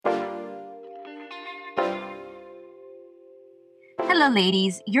Hello,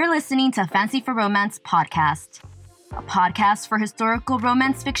 ladies. You're listening to Fancy for Romance podcast, a podcast for historical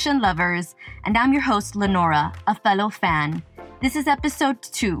romance fiction lovers, and I'm your host, Lenora, a fellow fan. This is episode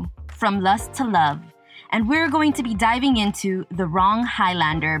 2, From Lust to Love, and we're going to be diving into The Wrong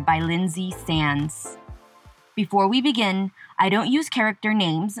Highlander by Lindsay Sands. Before we begin, I don't use character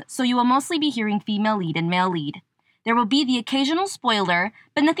names, so you will mostly be hearing female lead and male lead. There will be the occasional spoiler,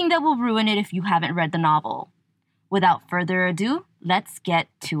 but nothing that will ruin it if you haven't read the novel. Without further ado, let's get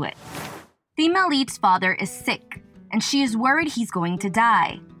to it. Female lead's father is sick, and she is worried he's going to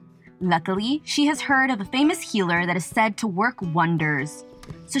die. Luckily, she has heard of a famous healer that is said to work wonders.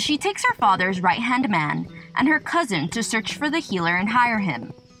 So she takes her father's right-hand man and her cousin to search for the healer and hire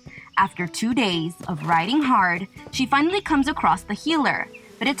him. After 2 days of riding hard, she finally comes across the healer,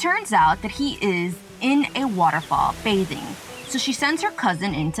 but it turns out that he is in a waterfall bathing, so she sends her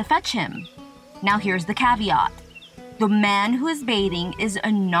cousin in to fetch him. Now here's the caveat. The man who is bathing is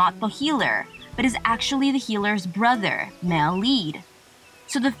not the healer, but is actually the healer's brother, male lead.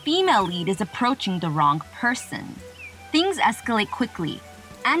 So the female lead is approaching the wrong person. Things escalate quickly,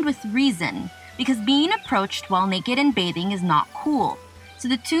 and with reason, because being approached while naked and bathing is not cool. So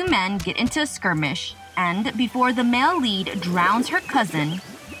the two men get into a skirmish, and before the male lead drowns her cousin,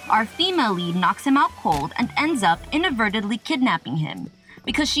 our female lead knocks him out cold and ends up inadvertently kidnapping him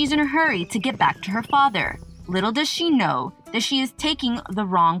because she's in a hurry to get back to her father. Little does she know that she is taking the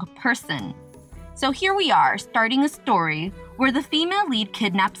wrong person. So here we are, starting a story where the female lead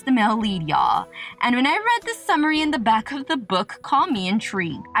kidnaps the male lead, y'all. And when I read the summary in the back of the book, call me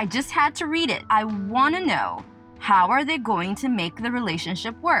intrigued. I just had to read it. I want to know, how are they going to make the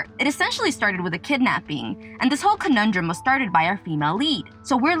relationship work? It essentially started with a kidnapping, and this whole conundrum was started by our female lead.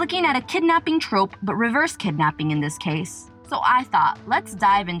 So we're looking at a kidnapping trope, but reverse kidnapping in this case. So I thought, let's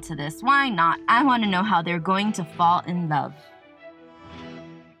dive into this. Why not? I want to know how they're going to fall in love.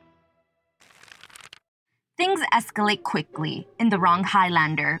 Things escalate quickly in The Wrong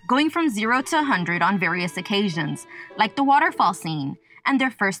Highlander, going from 0 to 100 on various occasions, like the waterfall scene and their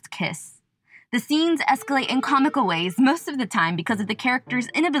first kiss. The scenes escalate in comical ways most of the time because of the character's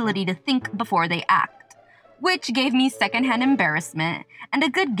inability to think before they act, which gave me secondhand embarrassment and a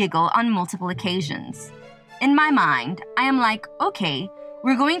good giggle on multiple occasions. In my mind, I am like, okay,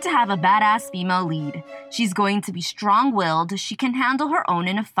 we're going to have a badass female lead. She's going to be strong-willed, she can handle her own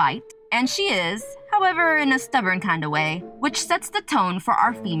in a fight, and she is, however, in a stubborn kind of way, which sets the tone for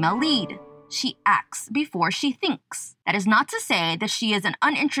our female lead. She acts before she thinks. That is not to say that she is an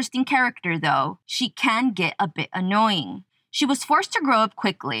uninteresting character, though. She can get a bit annoying. She was forced to grow up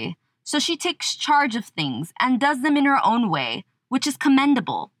quickly, so she takes charge of things and does them in her own way, which is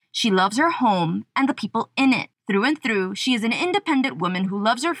commendable. She loves her home and the people in it. Through and through, she is an independent woman who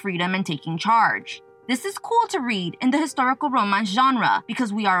loves her freedom and taking charge. This is cool to read in the historical romance genre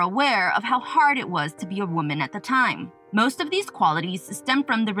because we are aware of how hard it was to be a woman at the time. Most of these qualities stem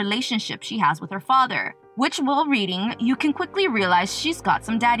from the relationship she has with her father, which while reading, you can quickly realize she's got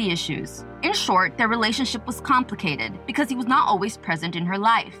some daddy issues. In short, their relationship was complicated because he was not always present in her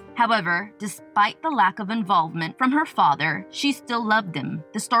life. However, despite the lack of involvement from her father, she still loved him.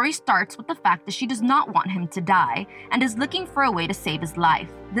 The story starts with the fact that she does not want him to die and is looking for a way to save his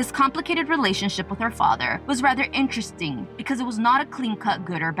life. This complicated relationship with her father was rather interesting because it was not a clean-cut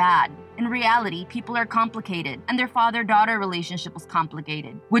good or bad. In reality, people are complicated, and their father-daughter relationship was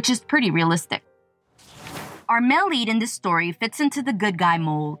complicated, which is pretty realistic. Our male lead in this story fits into the good guy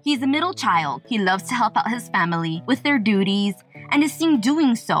mold. He's a middle child. He loves to help out his family with their duties and is seen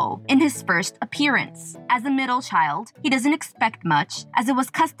doing so in his first appearance. As a middle child, he doesn't expect much, as it was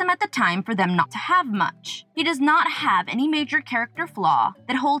custom at the time for them not to have much. He does not have any major character flaw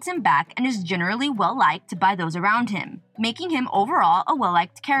that holds him back and is generally well-liked by those around him, making him overall a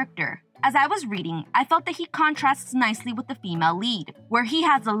well-liked character. As I was reading, I felt that he contrasts nicely with the female lead, where he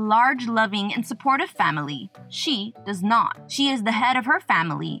has a large, loving, and supportive family. She does not. She is the head of her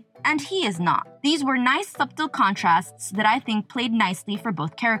family, and he is not. These were nice, subtle contrasts that I think played nicely for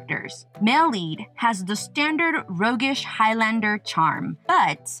both characters. Male lead has the standard roguish Highlander charm,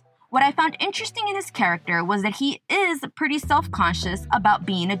 but what I found interesting in his character was that he is pretty self-conscious about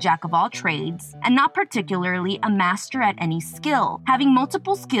being a jack of all trades and not particularly a master at any skill. Having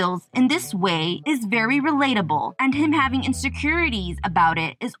multiple skills in this way is very relatable, and him having insecurities about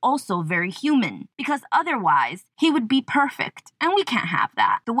it is also very human, because otherwise he would be perfect, and we can't have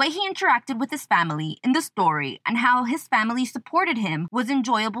that. The way he interacted with his family in the story and how his family supported him was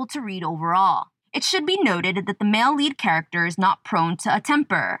enjoyable to read overall. It should be noted that the male lead character is not prone to a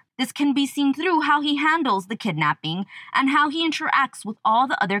temper. This can be seen through how he handles the kidnapping and how he interacts with all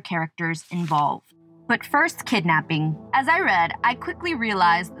the other characters involved. But first, kidnapping. As I read, I quickly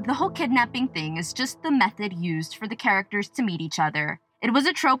realized the whole kidnapping thing is just the method used for the characters to meet each other. It was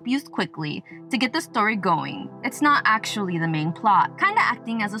a trope used quickly to get the story going. It's not actually the main plot, kinda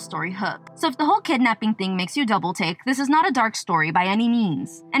acting as a story hook. So if the whole kidnapping thing makes you double take, this is not a dark story by any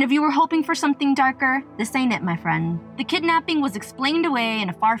means. And if you were hoping for something darker, this ain't it, my friend. The kidnapping was explained away in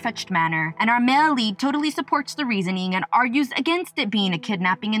a far-fetched manner, and our male lead totally supports the reasoning and argues against it being a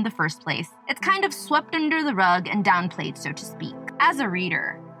kidnapping in the first place. It's kind of swept under the rug and downplayed, so to speak. As a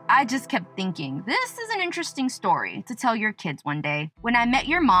reader, I just kept thinking, this is an interesting story to tell your kids one day. When I met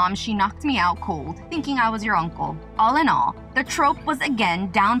your mom, she knocked me out cold, thinking I was your uncle. All in all, the trope was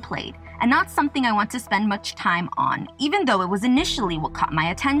again downplayed, and not something I want to spend much time on, even though it was initially what caught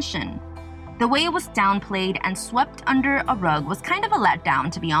my attention. The way it was downplayed and swept under a rug was kind of a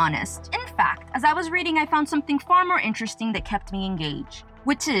letdown, to be honest. In fact, as I was reading, I found something far more interesting that kept me engaged,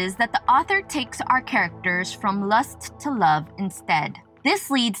 which is that the author takes our characters from lust to love instead.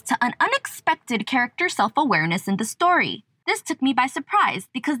 This leads to an unexpected character self-awareness in the story. This took me by surprise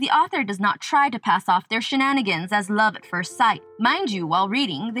because the author does not try to pass off their shenanigans as love at first sight. Mind you, while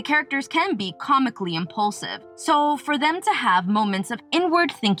reading, the characters can be comically impulsive, so for them to have moments of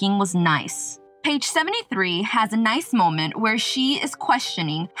inward thinking was nice. Page 73 has a nice moment where she is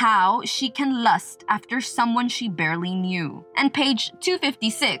questioning how she can lust after someone she barely knew. And page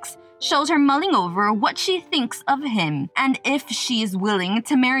 256 shows her mulling over what she thinks of him and if she is willing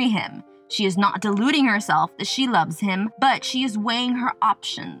to marry him. She is not deluding herself that she loves him, but she is weighing her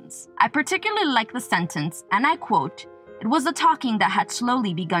options. I particularly like the sentence, and I quote, "It was the talking that had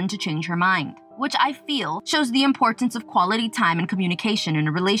slowly begun to change her mind," which I feel shows the importance of quality time and communication in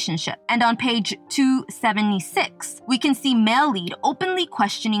a relationship. And on page 276, we can see male lead openly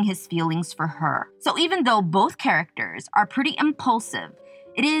questioning his feelings for her. So even though both characters are pretty impulsive,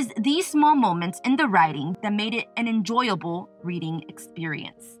 it is these small moments in the writing that made it an enjoyable reading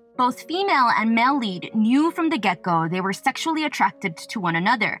experience. Both female and male lead knew from the get-go they were sexually attracted to one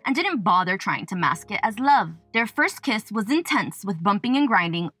another and didn't bother trying to mask it as love. Their first kiss was intense with bumping and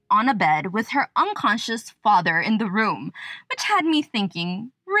grinding on a bed with her unconscious father in the room, which had me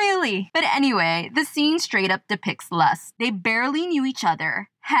thinking, really? But anyway, the scene straight up depicts lust. They barely knew each other.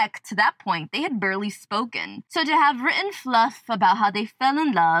 Heck, to that point, they had barely spoken. So to have written fluff about how they fell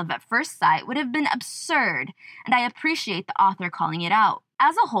in love at first sight would have been absurd, and I appreciate the author calling it out.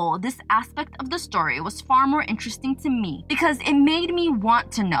 As a whole, this aspect of the story was far more interesting to me because it made me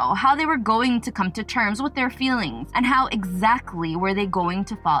want to know how they were going to come to terms with their feelings and how exactly were they going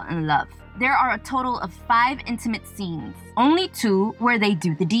to fall in love. There are a total of 5 intimate scenes, only 2 where they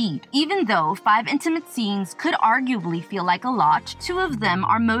do the deed. Even though 5 intimate scenes could arguably feel like a lot, 2 of them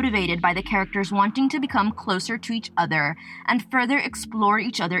are motivated by the characters wanting to become closer to each other and further explore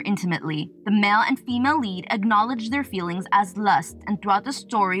each other intimately. The male and female lead acknowledge their feelings as lust and throughout the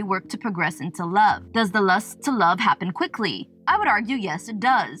story work to progress into love. Does the lust to love happen quickly? I would argue yes, it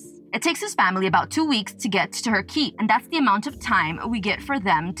does. It takes his family about 2 weeks to get to her keep, and that's the amount of time we get for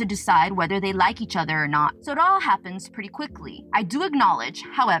them to decide whether they like each other or not. So it all happens pretty quickly. I do acknowledge,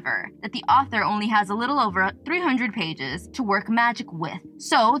 however, that the author only has a little over 300 pages to work magic with.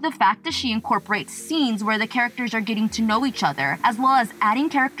 So the fact that she incorporates scenes where the characters are getting to know each other, as well as adding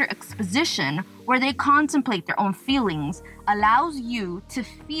character exposition where they contemplate their own feelings, allows you to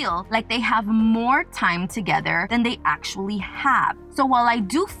feel like they have more time together than they actually have. So while I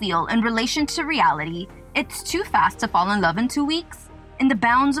do feel, in relation to reality, it's too fast to fall in love in 2 weeks, in the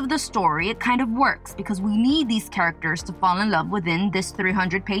bounds of the story, it kind of works because we need these characters to fall in love within this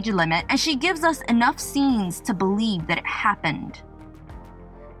 300-page limit, and she gives us enough scenes to believe that it happened.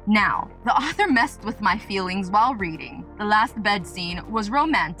 Now, the author messed with my feelings while reading. The last bed scene was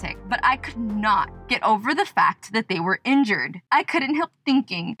romantic, but I could not get over the fact that they were injured. I couldn't help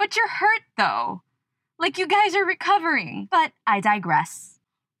thinking, but you're hurt though. Like you guys are recovering. But I digress.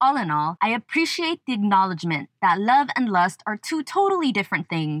 All in all, I appreciate the acknowledgement that love and lust are 2 totally different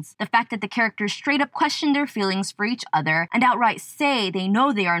things. The fact that the characters straight up question their feelings for each other and outright say they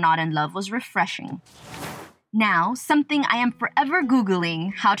know they are not in love was refreshing. Now, something I am forever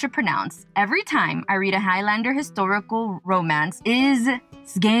Googling how to pronounce every time I read a Highlander historical romance is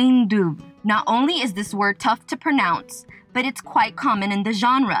Sgaendub. Not only is this word tough to pronounce, but it's quite common in the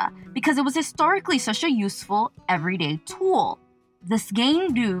genre because it was historically such a useful, everyday tool. The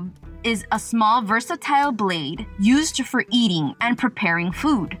Sgaendub is a small, versatile blade used for eating and preparing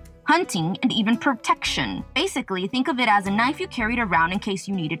food. hunting, and even protection. Basically, think of it as a knife you carried around in case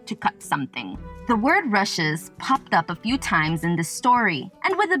you needed to cut something. The word rushes popped up a few times in this story,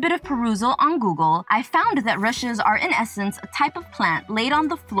 and with a bit of perusal on Google, I found that rushes are in essence a type of plant laid on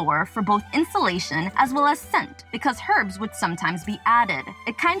the floor for both insulation as well as scent, because herbs would sometimes be added.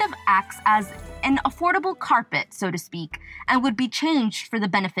 It kind of acts as an affordable carpet, so to speak, and would be changed for the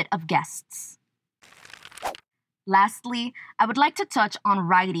benefit of guests. Lastly, I would like to touch on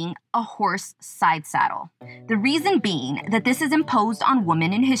riding a horse side saddle. The reason being that this is imposed on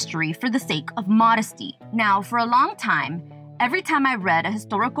women in history for the sake of modesty. Now, for a long time, every time I read a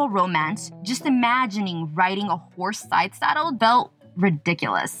historical romance, just imagining riding a horse side saddle felt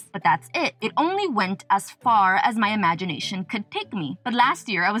ridiculous. But that's it. It only went as far as my imagination could take me. But last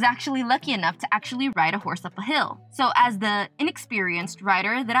year, I was actually lucky enough to actually ride a horse up a hill. So as the inexperienced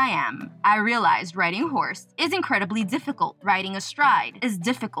rider that I am, I realized riding a horse is incredibly difficult. Riding astride is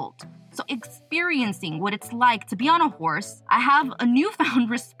difficult. So experiencing what it's like to be on a horse, I have a newfound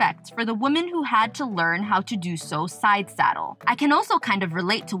respect for the women who had to learn how to do so side saddle. I can also kind of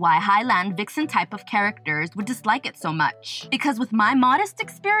relate to why Highland Vixen type of characters would dislike it so much. Because with my modest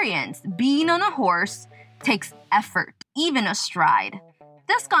experience, being on a horse takes effort, even astride.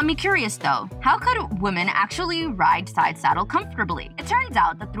 This got me curious though. How could women actually ride side saddle comfortably? It turns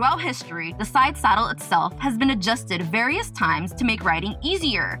out that throughout history, the side saddle itself has been adjusted various times to make riding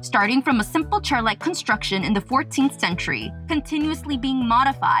easier, starting from a simple chair-like construction in the 14th century, continuously being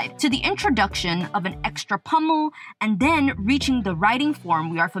modified to the introduction of an extra pommel, and then reaching the riding form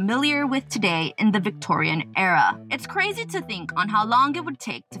we are familiar with today in the Victorian era. It's crazy to think on how long it would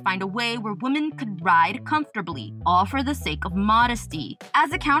take to find a way where women could ride comfortably, all for the sake of modesty.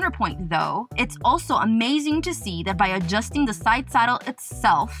 As a counterpoint, though, it's also amazing to see that by adjusting the side saddle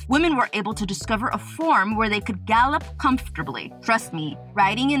itself, women were able to discover a form where they could gallop comfortably. Trust me,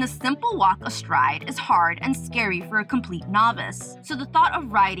 riding in a simple walk astride is hard and scary for a complete novice. So the thought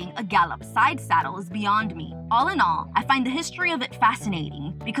of riding a gallop side saddle is beyond me. All in all, I find the history of it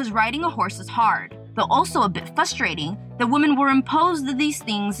fascinating because riding a horse is hard, though also a bit frustrating that women were imposed these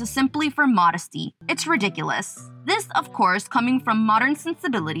things simply for modesty. It's ridiculous. This, of course, coming from modern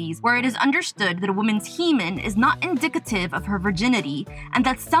sensibilities where it is understood that a woman's hymen is not indicative of her virginity and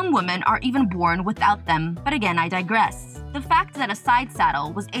that some women are even born without them. But again, I digress. The fact that a side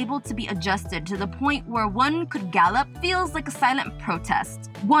saddle was able to be adjusted to the point where one could gallop feels like a silent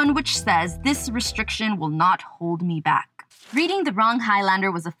protest, one which says this restriction will not hold me back. Reading The Wrong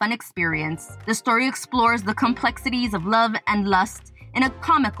Highlander was a fun experience. The story explores the complexities of love and lust in a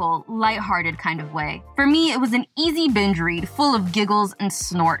comical, lighthearted kind of way. For me, it was an easy binge read full of giggles and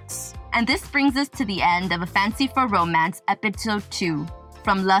snorts. And this brings us to the end of A Fancy for Romance, Episode 2,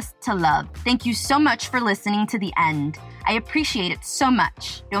 From Lust to Love. Thank you so much for listening to the end. I appreciate it so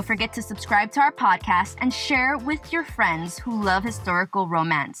much. Don't forget to subscribe to our podcast and share with your friends who love historical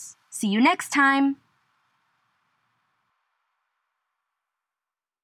romance. See you next time!